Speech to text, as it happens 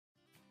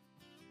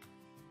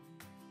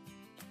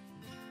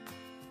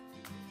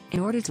In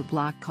order to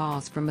block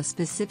calls from a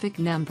specific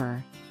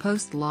number,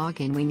 post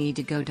login we need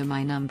to go to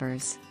My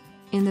Numbers.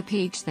 In the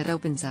page that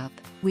opens up,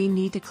 we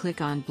need to click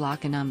on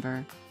Block a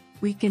Number.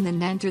 We can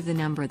then enter the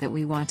number that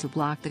we want to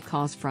block the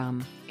calls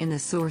from, in the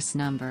source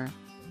number.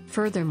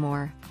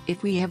 Furthermore,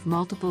 if we have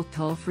multiple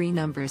toll-free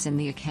numbers in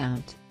the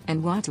account,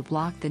 and want to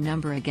block the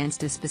number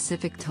against a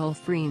specific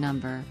toll-free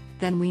number,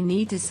 then we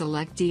need to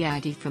select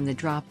DID from the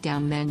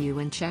drop-down menu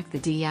and check the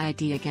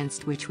DID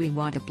against which we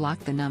want to block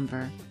the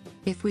number.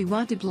 If we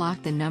want to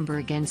block the number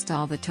against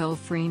all the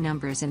toll-free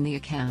numbers in the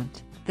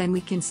account, then we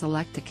can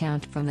select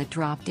Account from the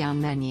drop-down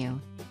menu.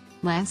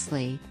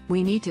 Lastly,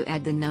 we need to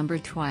add the number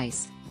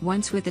twice,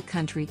 once with the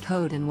country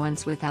code and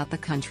once without the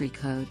country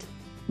code.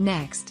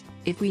 Next,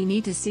 if we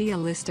need to see a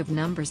list of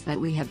numbers that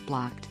we have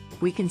blocked,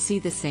 we can see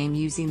the same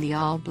using the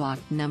All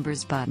Blocked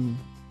Numbers button.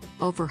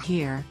 Over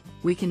here,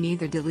 we can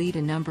either delete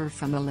a number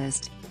from the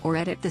list, or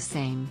edit the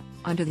same,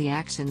 under the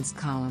Actions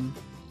column.